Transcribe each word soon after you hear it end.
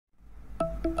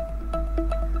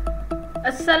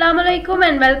Assalamualaikum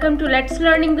and welcome to Let's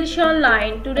Learn English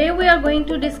Online. Today we are going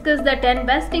to discuss the 10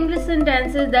 best English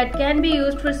sentences that can be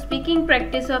used for speaking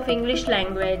practice of English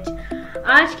language.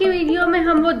 आज की video में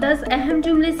हम वो 10 अहम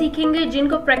जुमले सीखेंगे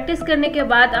जिनको practice करने के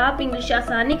बाद आप इंग्लिश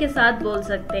आसानी के साथ बोल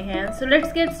सकते हैं. So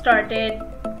let's get started.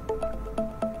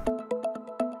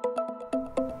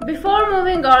 Before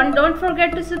moving on, don't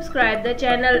forget to subscribe the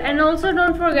channel and also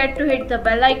don't forget to hit the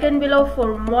bell icon below for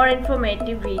more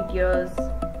informative videos.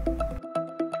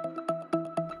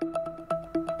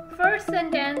 First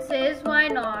sentence is why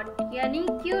not यानी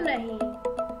क्यों नहीं.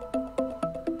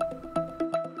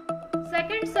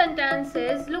 Second sentence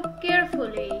is look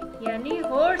carefully यानी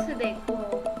गौर से देखो.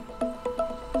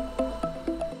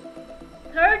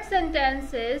 Third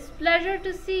sentence is pleasure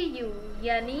to see you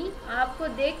यानी आपको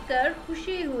देखकर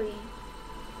खुशी हुई.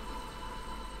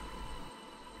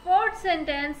 Fourth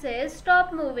sentence is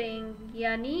stop moving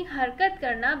यानी हरकत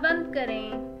करना बंद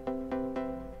करें.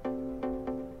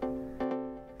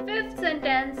 Fifth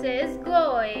sentence is go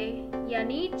away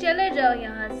यानी चले जाओ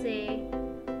यहाँ से.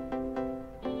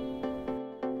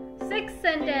 Sixth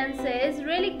sentence is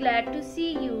really glad to see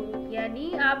you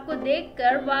यानी आपको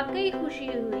देखकर वाकई खुशी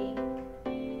हुई.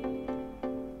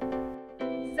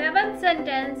 Seventh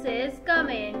sentence is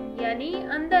come in यानी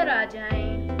अंदर आ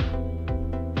जाएं.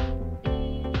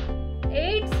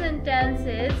 Eighth sentence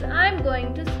is I'm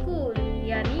going to school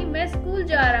यानी मैं स्कूल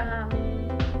जा रहा हूँ.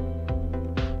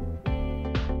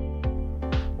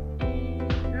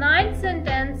 Ninth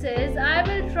sentence is I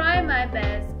will try my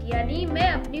best यानी मैं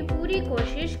अपनी पूरी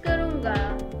कोशिश करूँगा.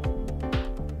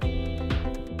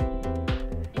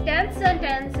 Tenth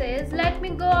sentence is let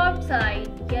me go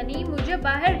outside यानी मुझे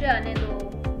बाहर जाने दो.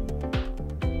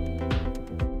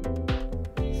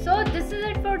 So this is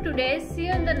it for today. See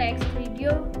you in the next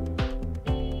video.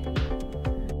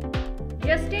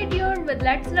 Just stay tuned with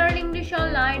Let's Learn English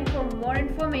Online for more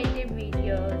informative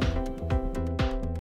videos.